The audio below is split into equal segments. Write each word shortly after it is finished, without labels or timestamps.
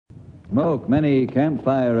Smoke many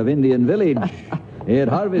campfire of Indian village. It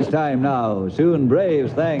harvest time now. Soon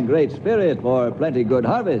braves thank Great Spirit for plenty good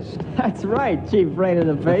harvest. That's right, Chief Rain in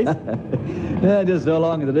the Face. Yeah, just so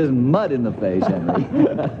long as it isn't mud in the face, Henry.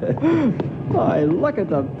 Boy, look at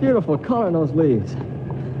the beautiful color in those leaves.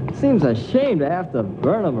 Seems a shame to have to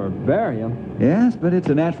burn them or bury them. Yes, but it's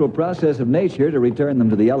a natural process of nature to return them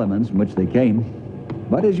to the elements from which they came.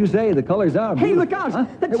 But as you say, the colors are Hey, beautiful. look out! Huh?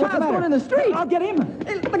 The Hey, what's child's matter? going in the street! I'll get him.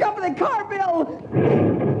 Hey, look out for the car,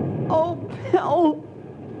 Bill! Oh, Bill!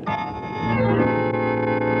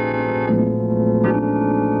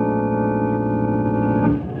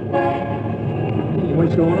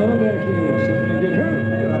 What's going on back here? Somebody get hurt?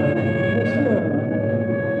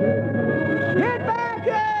 Get back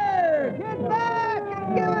here! Get back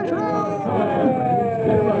and give us room!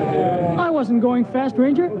 I wasn't going fast,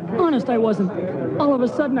 Ranger. Honest, I wasn't. All of a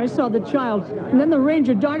sudden, I saw the child, and then the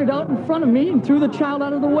ranger darted out in front of me and threw the child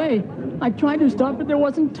out of the way. I tried to stop, but there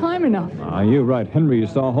wasn't time enough. You're right, Henry. You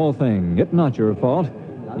saw the whole thing. It's not your fault.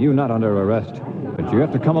 You're not under arrest. But you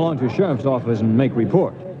have to come along to the sheriff's office and make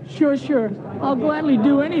report. Sure. I'll gladly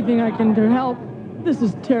do anything I can to help. This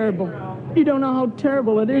is terrible. You don't know how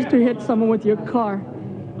terrible it is to hit someone with your car.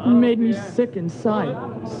 It made me sick inside.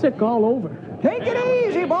 Sick all over. Take it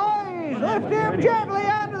easy, boys. Lift him gently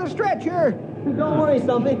onto the stretcher. Don't worry,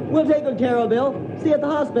 Stumpy. We'll take good care of Bill. See you at the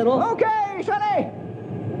hospital. Okay, Sonny.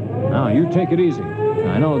 Now, you take it easy.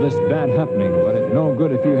 I know this bad happening, but it's no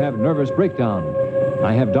good if you have nervous breakdown.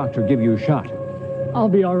 I have doctor give you a shot. I'll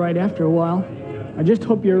be all right after a while. I just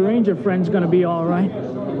hope your ranger friend's gonna be all right.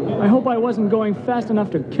 I hope I wasn't going fast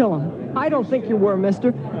enough to kill him. I don't think you were,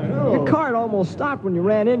 mister. Your car had almost stopped when you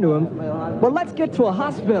ran into him. But let's get to a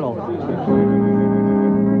hospital.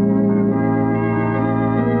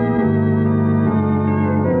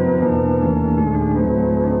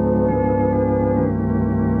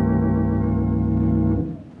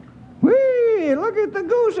 Whee! Look at the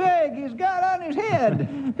goose egg he's got on his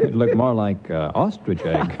head. It looked more like ostrich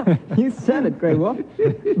egg. You said it, Grey Wolf.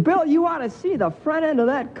 Bill, you ought to see the front end of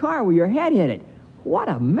that car where your head hit it. What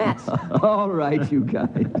a mess. All right, you guys.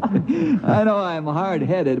 I know I'm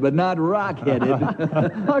hard-headed, but not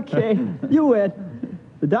rock-headed. Okay, you win.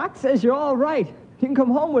 The doc says you're all right. You can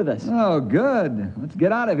come home with us. Oh, good. Let's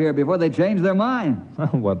get out of here before they change their mind.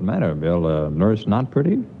 What matter, Bill? Nurse not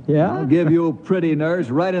pretty? I'll Yeah? give you a pretty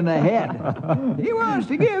nurse right in the head. He wants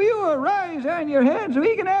to give you a rise on your head so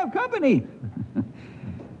he can have company.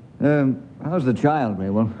 How's the child,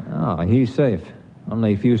 Raywell? Oh, he's safe.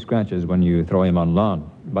 Only a few scratches when you throw him on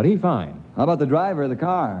lawn. But he's fine. How about the driver of the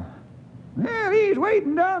car? Well, he's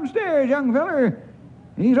waiting downstairs, young feller.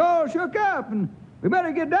 He's all shook up, and we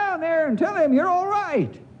better get down there and tell him you're all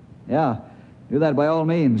right. Yeah, do that by all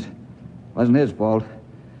means. Wasn't his fault.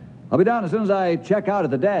 I'll be down as soon as I check out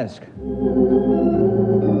at the desk.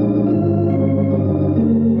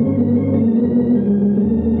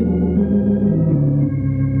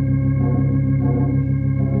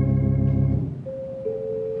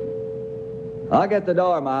 I'll get the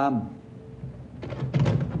door, Mom.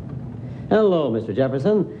 Hello, Mr.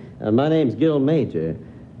 Jefferson. My name's Gil Major.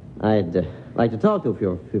 I'd like to talk to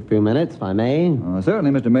you for a few minutes, if I may.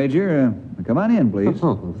 Certainly, Mr. Major. Come on in, please.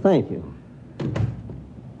 Oh, thank you.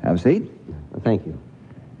 Have a seat. Thank you.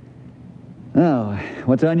 Now,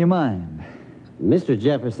 what's on your mind? Mr.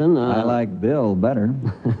 Jefferson, I like Bill better.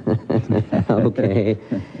 Okay.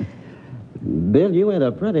 Bill, you had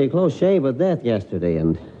a pretty close shave with death yesterday,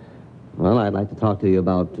 and, well, I'd like to talk to you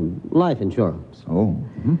about life insurance. Oh.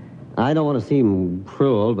 I don't want to seem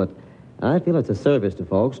cruel, but I feel it's a service to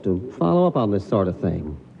folks to follow up on this sort of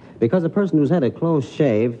thing. Because a person who's had a close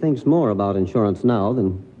shave thinks more about insurance now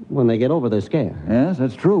than when they get over their scare. Yes,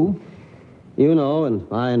 that's true. You know, and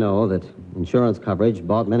I know, that insurance coverage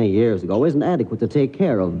bought many years ago isn't adequate to take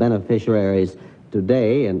care of beneficiaries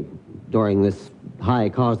today and during this high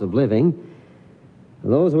cost of living.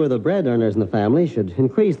 Those who are the bread earners in the family should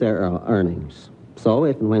increase their earnings. So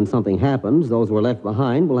if and when something happens, those who are left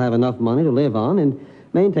behind will have enough money to live on and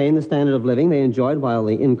maintain the standard of living they enjoyed while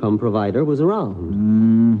the income provider was around.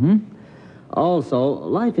 Mm-hmm. Also,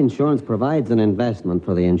 life insurance provides an investment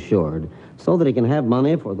for the insured so that he can have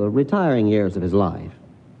money for the retiring years of his life.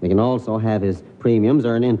 He can also have his premiums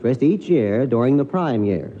earn interest each year during the prime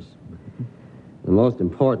years. The most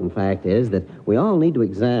important fact is that we all need to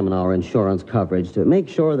examine our insurance coverage to make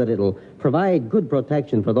sure that it'll provide good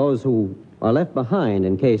protection for those who are left behind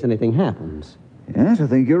in case anything happens. Yes, I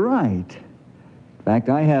think you're right. In fact,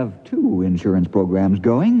 I have two insurance programs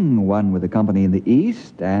going, one with a company in the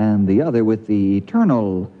East and the other with the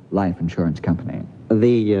Eternal Life Insurance Company.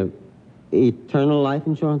 The Eternal Life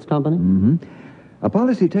Insurance Company? Mm-hmm. A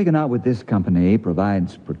policy taken out with this company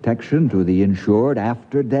provides protection to the insured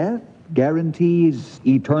after death, guarantees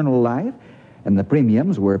eternal life, and the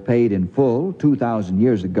premiums were paid in full 2,000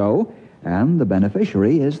 years ago, and the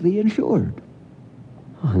beneficiary is the insured.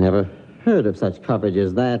 I never heard of such coverage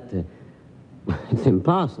as that. It's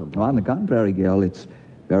impossible. On the contrary, Gil, it's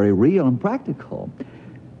very real and practical.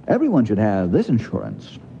 Everyone should have this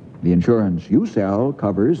insurance. The insurance you sell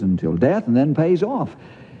covers until death and then pays off.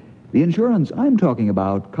 The insurance I'm talking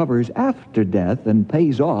about covers after death and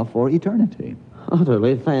pays off for eternity.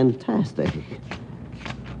 Utterly fantastic.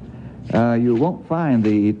 You won't find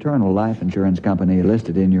the Eternal Life Insurance Company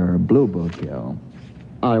listed in your blue book, Gil.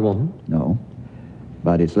 I won't? No.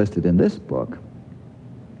 But it's listed in this book.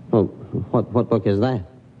 Oh, what book is that?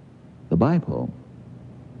 The Bible.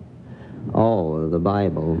 Oh, the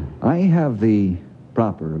Bible. I have the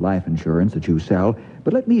proper life insurance that you sell,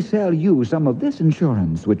 but let me sell you some of this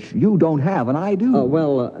insurance, which you don't have and I do.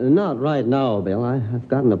 Not right now, Bill. I've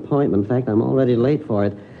got an appointment. In fact, I'm already late for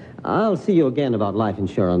it. I'll see you again about life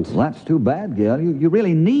insurance. Well, that's too bad, Gil. You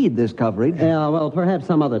really need this coverage. Yeah, well, perhaps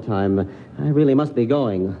some other time. I really must be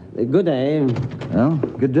going. Good day. Well,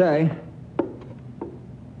 good day.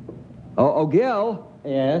 Oh, Gil.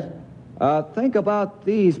 Yes? Think about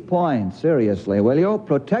these points seriously, will you?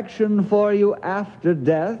 Protection for you after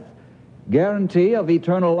death, guarantee of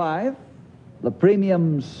eternal life, the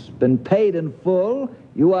premium's been paid in full,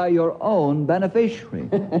 you are your own beneficiary.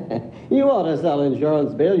 You ought to sell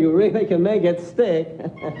insurance, Bill. You really can make it stick.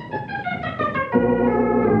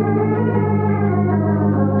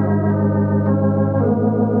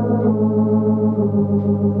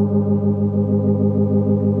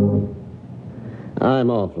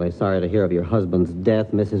 I'm awfully sorry to hear of your husband's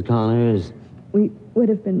death, Mrs. Connors. We would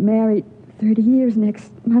have been married 30 years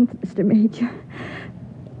next month, Mr. Major.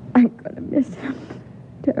 I'm going to miss him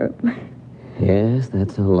terribly. Yes,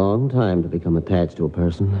 that's a long time to become attached to a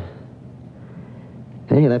person.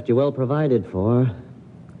 He left you well provided for.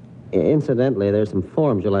 Incidentally, there's some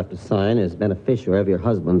forms you'll have to sign as beneficiary of your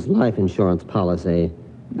husband's life insurance policy.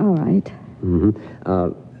 All right.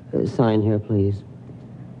 Sign here, please.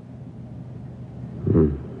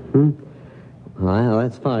 Well,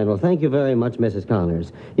 that's fine. Well, thank you very much, Mrs.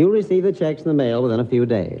 Connors. You'll receive the checks in the mail within a few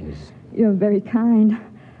days. You're very kind.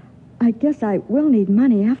 I guess I will need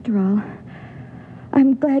money after all.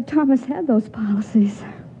 I'm glad Thomas had those policies.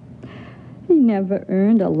 He never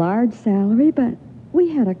earned a large salary, but we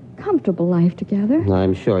had a comfortable life together.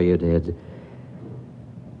 I'm sure you did.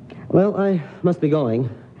 Well, I must be going.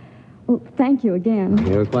 Well, thank you again.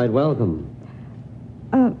 You're quite welcome.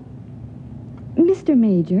 Mr.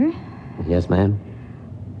 Major. Yes, ma'am?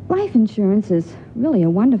 Life insurance is really a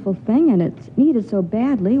wonderful thing, and it's needed so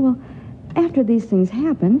badly. Well, after these things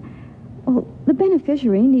happen, well, the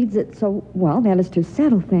beneficiary needs it so, well, that is to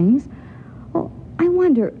settle things. Well, I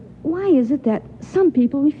wonder, why is it that some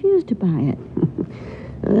people refuse to buy it?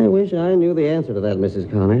 I wish I knew the answer to that, Mrs.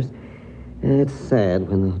 Connors. It's sad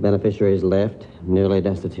when the beneficiary is left, nearly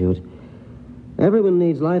destitute. Everyone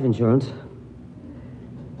needs life insurance.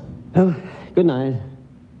 Oh, good night.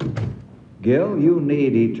 Gil, you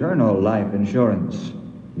need eternal life insurance.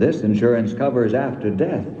 This insurance covers after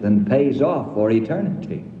death and pays off for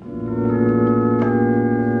eternity.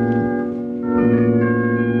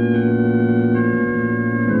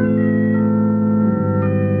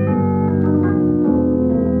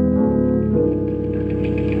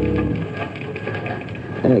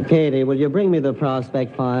 Katie, will you bring me the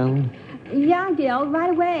prospect file? Yeah, Gil, right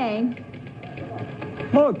away.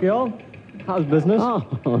 Hello, Gil. How's business? Oh,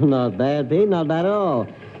 not bad, Pete. Not bad at all.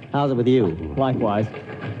 How's it with you? Likewise.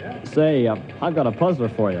 Say, I've got a puzzler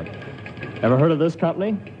for you. Ever heard of this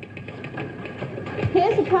company?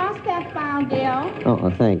 Here's the prospect file, Gil. Oh,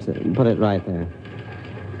 thanks. Put it right there.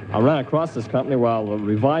 I ran across this company while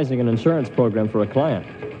revising an insurance program for a client.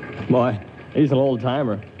 Boy, he's an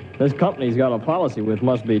old-timer. This company's got a policy with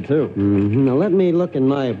must be, too. Mm-hmm. Now, let me look in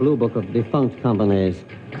my blue book of defunct companies.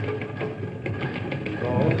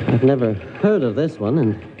 I've never heard of this one,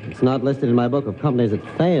 and it's not listed in my book of companies that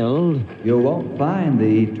failed. You won't find the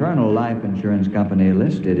Eternal Life Insurance Company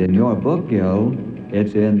listed in your book, Gil.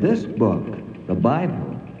 It's in this book, the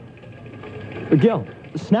Bible. Gil,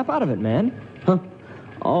 snap out of it, man. Huh?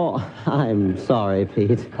 Oh, I'm sorry,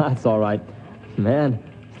 Pete. That's all right. Man,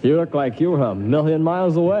 you look like you were 1,000,000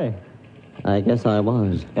 miles away. I guess I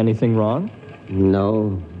was. Anything wrong?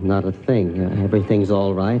 No, not a thing. Everything's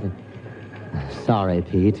all right. Sorry,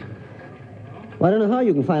 Pete. Well, I don't know how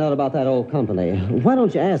you can find out about that old company. Why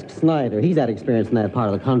don't you ask Snyder? He's had experience in that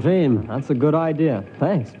part of the country. That's a good idea.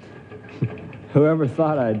 Thanks. Whoever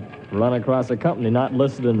thought I'd run across a company not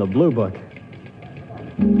listed in the blue book?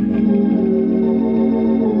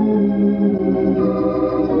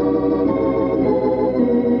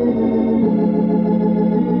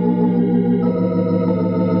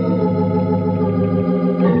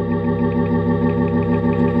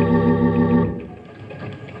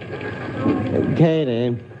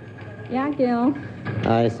 Katie, Yeah, Gil.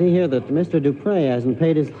 I see here that Mr. Dupre hasn't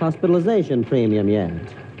paid his hospitalization premium yet.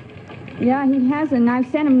 Yeah, he hasn't. I've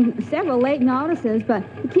sent him several late notices, but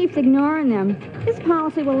he keeps ignoring them. His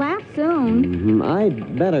policy will lapse soon.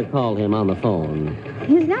 I'd better call him on the phone.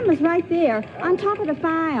 His number's right there, on top of the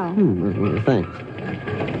file. Thanks.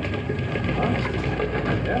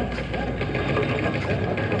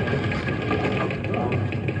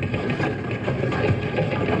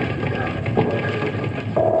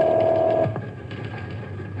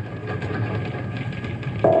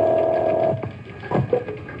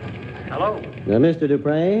 Hello? Mr.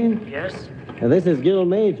 Dupre, Yes? this is Gil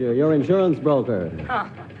Major, your insurance broker. Huh.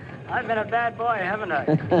 I've been a bad boy, haven't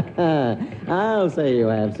I? I'll say you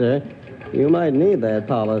have, sir. You might need that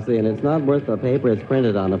policy, and it's not worth the paper it's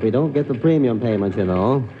printed on if we don't get the premium payment, you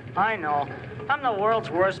know. I know. I'm the world's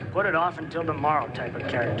worst put it off until tomorrow type of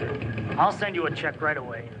character. I'll send you a check right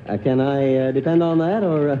away. Can I depend on that,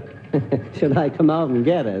 or should I come out and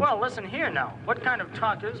get it? Well, listen here now. What kind of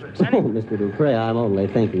talk is this? Oh, Mr. Dupre, I'm only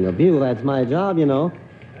thinking of you. That's my job, you know.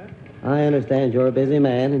 I understand you're a busy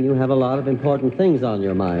man and you have a lot of important things on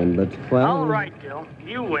your mind, but, well... All right, Gil.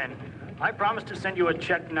 You win. I promise to send you a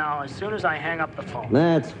check now as soon as I hang up the phone.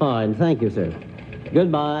 That's fine. Thank you, sir.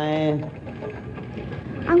 Goodbye.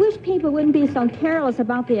 I wish people wouldn't be so careless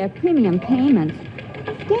about their premium payments.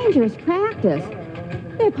 It's dangerous practice.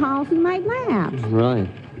 Their policy might lapse. Right.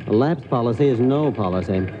 A lapse policy is no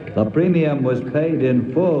policy. The premium was paid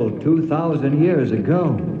in full 2,000 years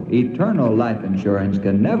ago. Eternal life insurance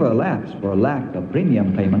can never lapse for lack of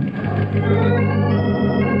premium payment.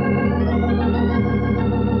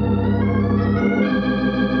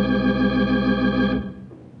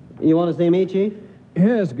 You want to see me, Chief?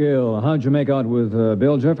 Yes, Gil. How'd you make out with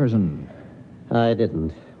Bill Jefferson? I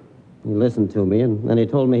didn't. He listened to me, and then he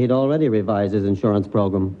told me he'd already revised his insurance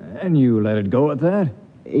program. And you let it go at that?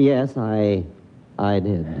 Yes, I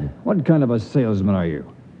did. What kind of a salesman are you?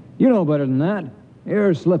 You know better than that.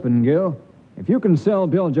 You're slipping, Gil. If you can sell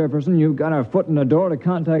Bill Jefferson, you've got our foot in the door to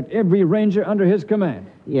contact every ranger under his command.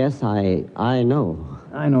 Yes, I know.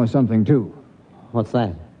 I know something, too. What's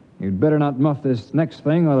that? You'd better not muff this next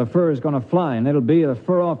thing, or the fur is going to fly, and it'll be the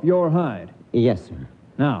fur off your hide. Yes, sir.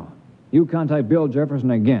 Now, you contact Bill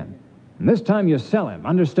Jefferson again. And this time you sell him,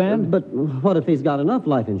 understand? But what if he's got enough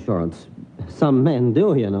life insurance? Some men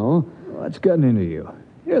do, you know. What's getting into you?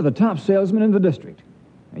 You're the top salesman in the district.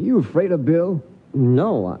 Are you afraid of Bill?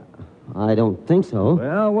 No, I don't think so.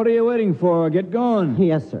 Well, what are you waiting for? Get going.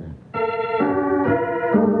 Yes, sir.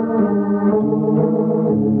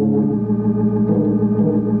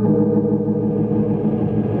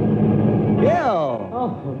 Bill!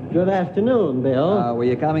 Oh, good afternoon, Bill. Were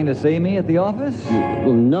you coming to see me at the office?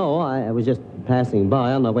 Well, no, I was just passing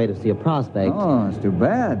by on my way to see a prospect. Oh, it's too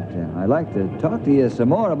bad. I'd like to talk to you some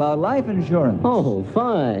more about life insurance. Oh,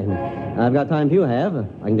 fine. I've got time you have.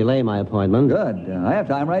 I can delay my appointment. Good. I have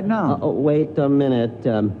time right now. Wait a minute.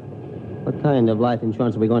 What kind of life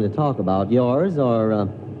insurance are we going to talk about? Yours or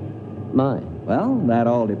mine? Well, that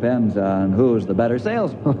all depends on who's the better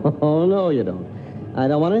salesman. Oh, no, you don't. I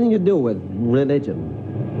don't want anything to do with religion.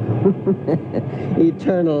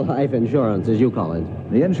 Eternal life insurance, as you call it.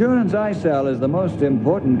 The insurance I sell is the most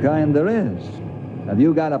important kind there is. Have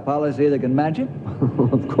you got a policy that can match it?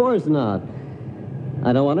 Of course not.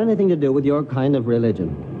 I don't want anything to do with your kind of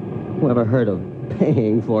religion. Who ever heard of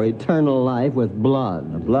paying for eternal life with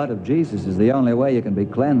blood? The blood of Jesus is the only way you can be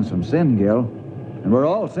cleansed from sin, Gil. And we're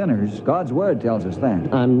all sinners. God's word tells us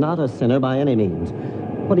that. I'm not a sinner by any means.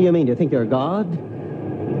 What do you mean? Do you think you're God?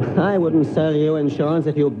 I wouldn't sell you insurance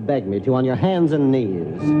if you begged me to on your hands and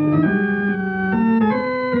knees.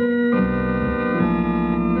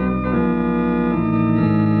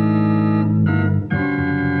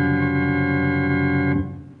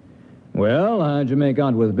 Well, how'd you make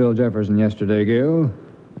out with Bill Jefferson yesterday, Gil?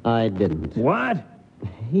 I didn't. What?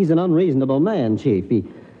 He's an unreasonable man, Chief.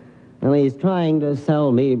 He's trying to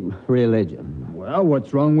sell me religion. Well,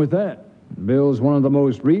 what's wrong with that? Bill's one of the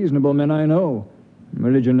most reasonable men I know.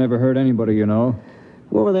 Religion never hurt anybody, you know.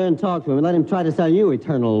 Go over there and talk to him and let him try to sell you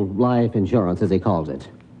eternal life insurance, as he calls it.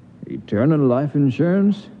 Eternal life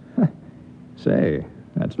insurance? Say,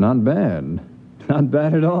 that's not bad. Not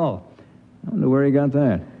bad at all. I wonder where he got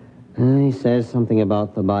that. He says something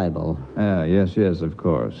about the Bible. Yes, of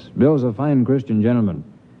course. Bill's a fine Christian gentleman.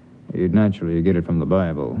 He'd naturally get it from the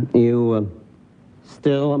Bible. You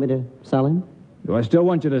Still want me to sell him? Do I still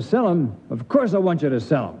want you to sell him? Of course I want you to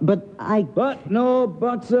sell him. But No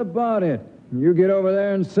buts about it. You get over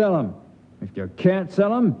there and sell him. If you can't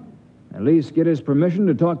sell him, at least get his permission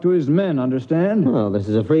to talk to his men, understand? Well, this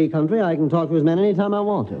is a free country. I can talk to his men any time I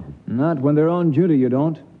want to. Not when they're on duty, you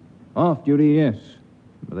don't. Off duty, yes.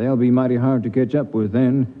 But they'll be mighty hard to catch up with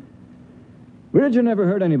then. Religion never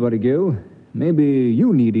hurt anybody, Gil. Maybe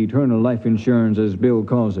you need eternal life insurance, as Bill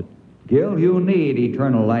calls it. Gil, you need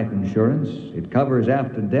eternal life insurance. It covers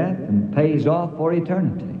after death and pays off for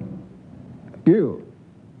eternity. Gil,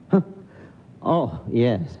 Oh,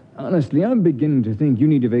 yes. honestly, I'm beginning to think you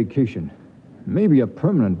need a vacation. Maybe a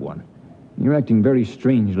permanent one. You're acting very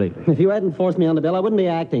strange lately. If you hadn't forced me on the bill, I wouldn't be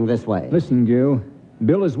acting this way. Listen, Gil,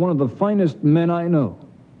 Bill is one of the finest men I know.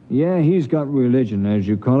 Yeah, he's got religion, as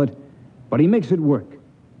you call it, but he makes it work.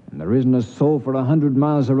 And there isn't a soul for 100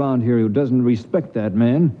 miles around here who doesn't respect that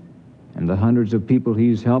man. And the hundreds of people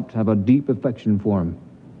he's helped have a deep affection for him.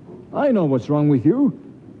 I know what's wrong with you.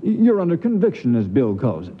 You're under conviction, as Bill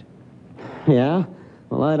calls it. Yeah?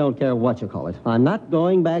 Well, I don't care what you call it. I'm not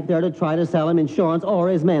going back there to try to sell him insurance or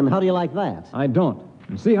his men. How do you like that? I don't.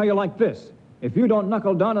 And see how you like this. If you don't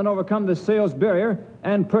knuckle down and overcome the sales barrier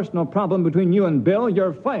and personal problem between you and Bill,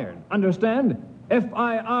 you're fired. Understand?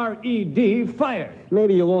 F-I-R-E-D, fired.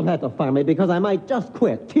 Maybe you won't have to fire me because I might just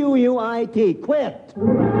quit. Q-U-I-T, quit.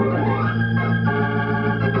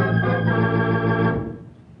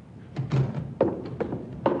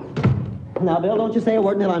 Now, Bill, don't you say a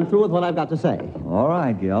word until I'm through with what I've got to say. All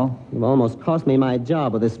right, Gil. You've almost cost me my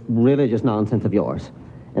job with this religious nonsense of yours.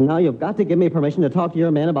 And now you've got to give me permission to talk to your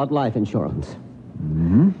men about life insurance.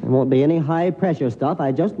 Mm-hmm. There won't be any high-pressure stuff.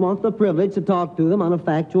 I just want the privilege to talk to them on a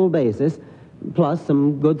factual basis, plus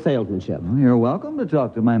some good salesmanship. Well, you're welcome to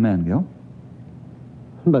talk to my men, Gil.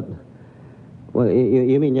 But, well,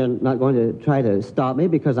 you mean you're not going to try to stop me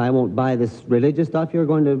because I won't buy this religious stuff you're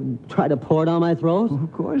going to try to pour down my throat? Well,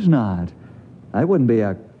 of course not. That wouldn't be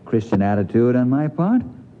a Christian attitude on my part.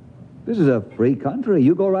 This is a free country.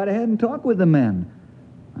 You go right ahead and talk with the men.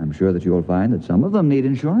 I'm sure that you'll find that some of them need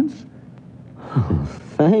insurance.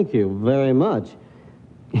 Thank you very much.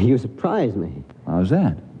 You surprised me. How's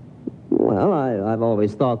that? Well, I've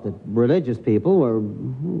always thought that religious people were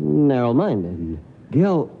narrow-minded.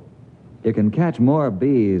 Gil, you can catch more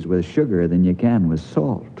bees with sugar than you can with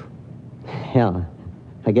salt. Yeah,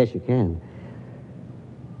 I guess you can.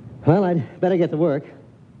 Well, I'd better get to work.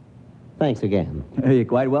 Thanks again. You're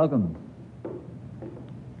quite welcome.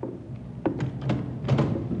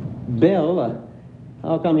 Bill,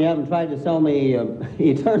 how come you haven't tried to sell me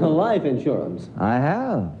eternal life insurance? I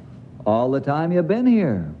have. All the time you've been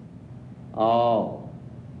here. Oh.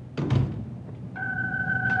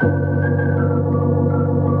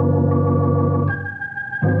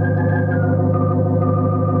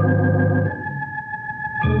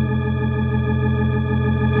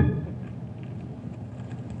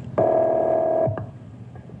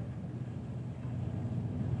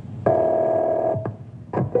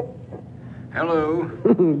 Hello.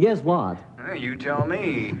 Guess what? You tell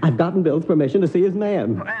me. I've gotten Bill's permission to see his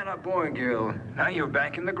man. Man, a boy, Gil. Now you're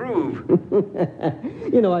back in the groove.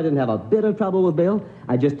 You know, I didn't have a bit of trouble with Bill.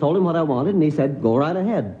 I just told him what I wanted, and he said, go right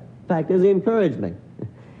ahead. Fact is, he encouraged me.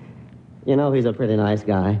 You know, he's a pretty nice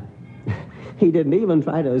guy. He didn't even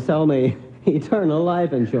try to sell me eternal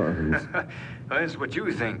life insurance. That's what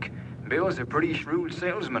you think. Bill's a pretty shrewd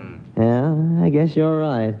salesman. Yeah, I guess you're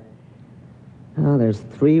right. Oh, there's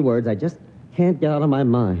 3 words I just can't get out of my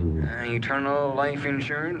mind. Eternal life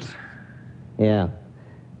insurance? Yeah,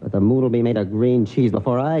 but the mood will be made of green cheese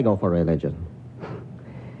before I go for religion.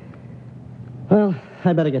 Well,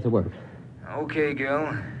 I better get to work. Okay,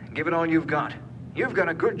 Gil. Give it all you've got. You've got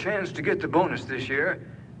a good chance to get the bonus this year,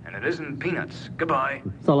 and it isn't peanuts. Goodbye.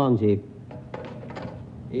 So long, Chief.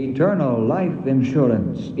 Eternal life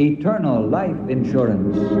insurance. Eternal life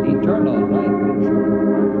insurance. Eternal life insurance.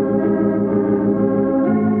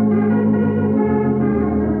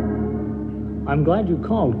 I'm glad you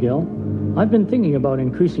called, Gil. I've been thinking about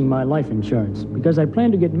increasing my life insurance because I plan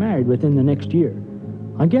to get married within the next year.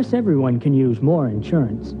 I guess everyone can use more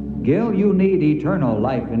insurance. Gil, you need eternal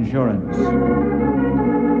life insurance.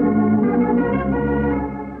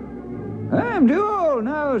 I'm too old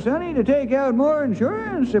now, Sonny, to take out more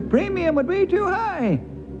insurance. The premium would be too high.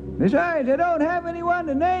 Besides, I don't have anyone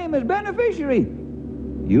to name as beneficiary.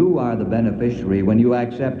 You are the beneficiary when you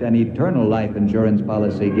accept an eternal life insurance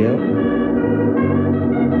policy, Gil.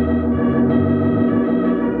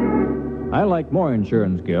 I like more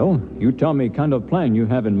insurance, Gil. You tell me kind of plan you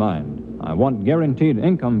have in mind. I want guaranteed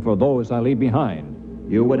income for those I leave behind.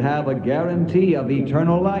 You would have a guarantee of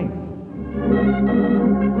eternal life.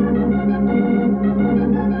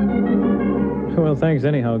 Well, thanks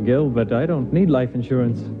anyhow, Gil, but I don't need life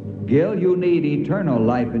insurance. Gil, you need eternal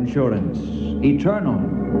life insurance. Eternal.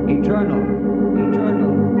 Eternal.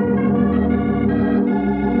 Eternal.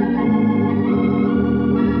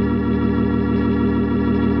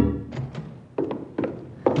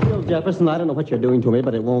 Bill Jefferson, I don't know what you're doing to me,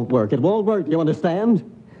 but it won't work. It won't work, do you understand?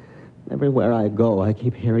 Everywhere I go, I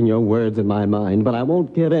keep hearing your words in my mind, but I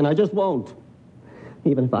won't give in. I just won't.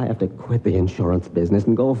 Even if I have to quit the insurance business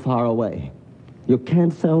and go far away. You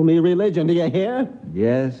can't sell me religion, do you hear?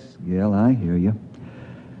 Yes, Gil, I hear you.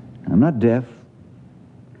 I'm not deaf.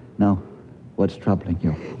 Now, what's troubling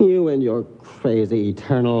you? You and your crazy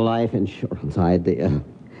eternal life insurance idea.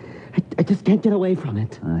 I just can't get away from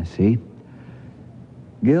it. I see.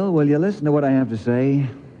 Gil, will you listen to what I have to say?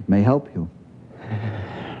 It may help you.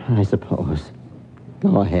 I suppose.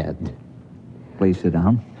 Go ahead. Please sit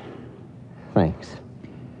down. Thanks.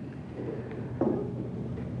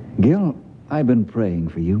 Gil, I've been praying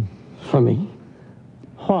for you. For me?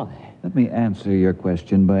 Why? Let me answer your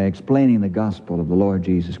question by explaining the gospel of the Lord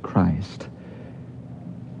Jesus Christ.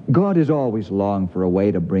 God has always longed for a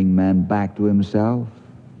way to bring man back to himself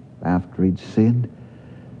after he'd sinned.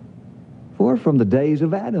 For from the days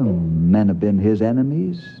of Adam, men have been his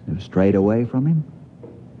enemies, have strayed away from him.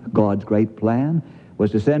 God's great plan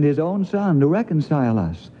was to send his own Son to reconcile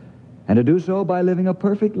us, and to do so by living a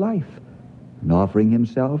perfect life and offering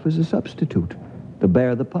himself as a substitute to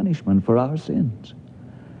bear the punishment for our sins.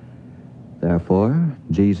 Therefore,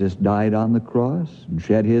 Jesus died on the cross and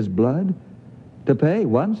shed his blood to pay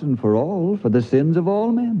once and for all for the sins of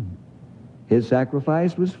all men. His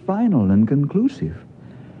sacrifice was final and conclusive.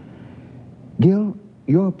 Gil,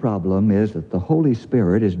 your problem is that the Holy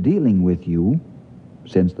Spirit is dealing with you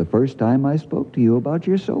since the first time I spoke to you about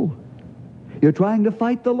your soul. You're trying to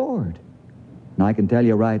fight the Lord. And I can tell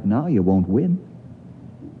you right now, you won't win.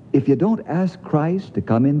 If you don't ask Christ to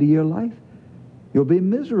come into your life, you'll be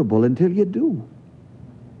miserable until you do.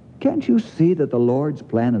 Can't you see that the Lord's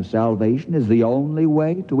plan of salvation is the only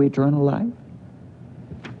way to eternal life?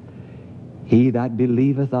 He that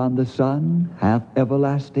believeth on the Son hath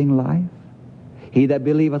everlasting life. He that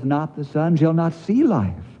believeth not the Son shall not see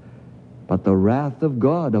life, but the wrath of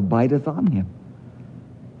God abideth on him.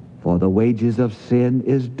 For the wages of sin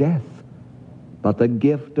is death, but the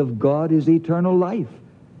gift of God is eternal life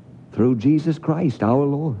through Jesus Christ our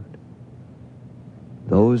Lord.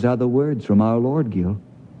 Those are the words from our Lord, Gil.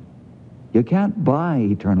 You can't buy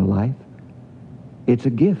eternal life. It's a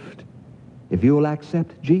gift if you will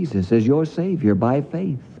accept Jesus as your Savior by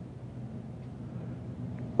faith.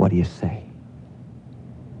 What do you say?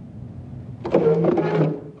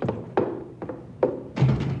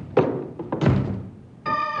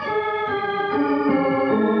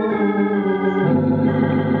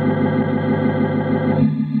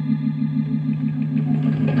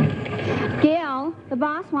 Gil, the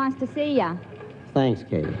boss wants to see you. Thanks,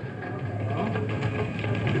 Katie.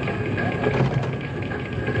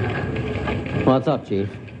 What's up, Chief?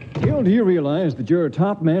 Gil, do you realize that you're a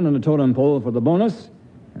top man on the totem pole for the bonus?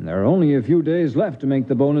 And there are only a few days left to make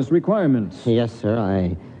the bonus requirements. Yes, sir,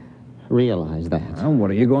 I realize that. Well, what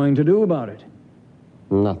are you going to do about it?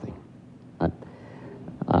 Nothing.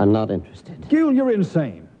 I'm not interested. Gil, you're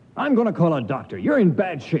insane. I'm going to call a doctor. You're in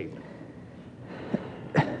bad shape.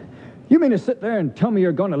 You mean to sit there and tell me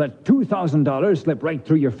you're going to let $2,000 slip right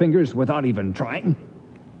through your fingers without even trying?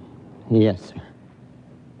 Yes, sir.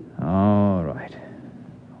 All right.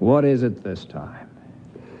 What is it this time?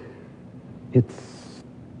 It's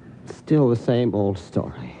still the same old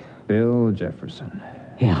story. Bill Jefferson.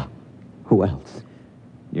 Yeah. Who else?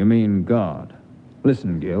 You mean God.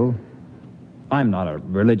 Listen, Gil. I'm not a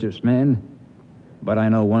religious man, but I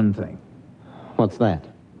know one thing. What's that?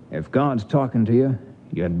 If God's talking to you,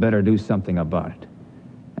 you'd better do something about it.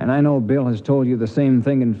 And I know Bill has told you the same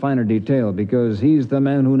thing in finer detail because he's the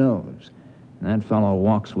man who knows. That fellow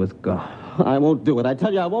walks with God. I won't do it. I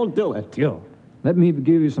tell you, I won't do it. Gil, let me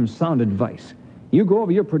give you some sound advice. You go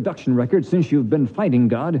over your production record since you've been fighting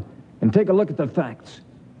God and take a look at the facts.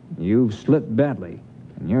 You've slipped badly,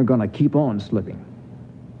 and you're going to keep on slipping.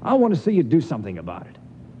 I want to see you do something about it.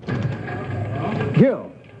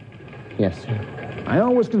 Gil. Yes, sir. I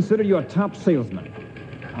always consider you a top salesman.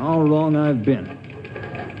 How wrong I've been.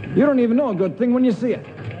 You don't even know a good thing when you see it.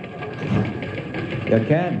 You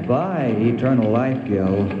can't buy eternal life,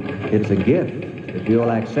 Gil. It's a gift if you'll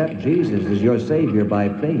accept Jesus as your Savior by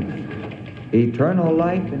faith. Eternal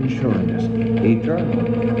life insurance.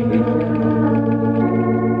 Eternal.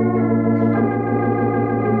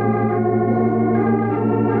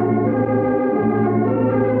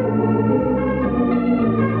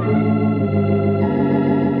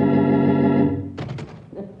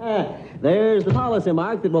 policy,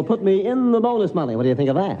 Mark, that will put me in the bonus money. What do you think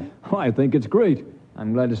of that? Oh, I think it's great.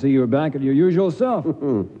 I'm glad to see you're back at your usual self.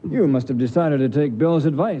 You must have decided to take Bill's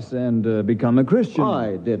advice and become a Christian.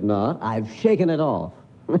 I did not. I've shaken it off.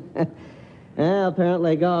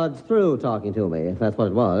 Apparently God's through talking to me, if that's what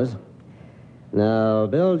it was. Now,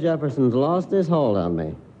 Bill Jefferson's lost his hold on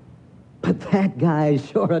me. But that guy's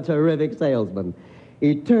sure a terrific salesman.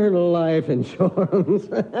 Eternal life insurance.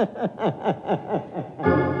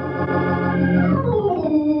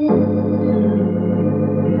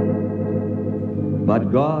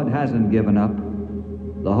 But God hasn't given up.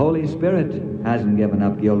 The Holy Spirit hasn't given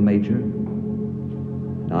up, Gil Major.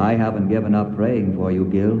 I haven't given up praying for you,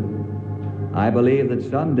 Gil. I believe that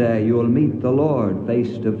someday you'll meet the Lord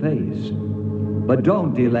face to face. But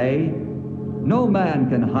don't delay. No man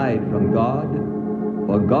can hide from God,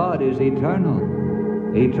 for God is eternal.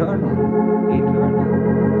 Eternal.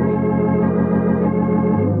 Eternal.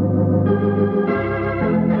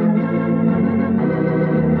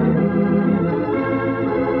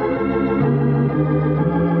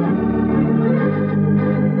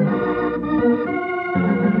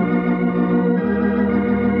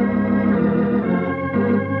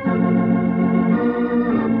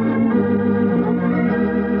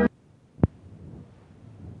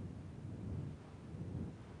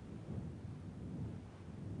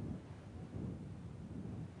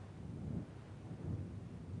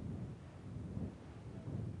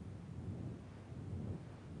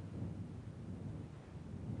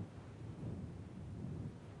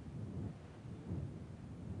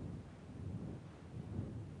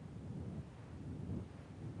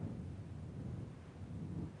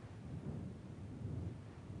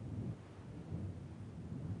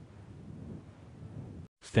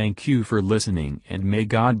 Thank you for listening and may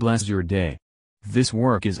God bless your day. This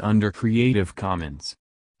work is under Creative Commons.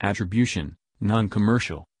 Attribution,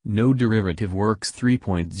 non-commercial, no derivative works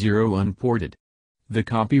 3.0 unported. The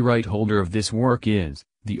copyright holder of this work is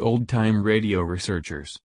the Old Time Radio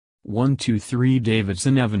Researchers. 123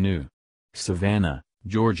 Davidson Avenue, Savannah,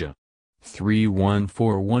 Georgia.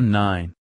 31419.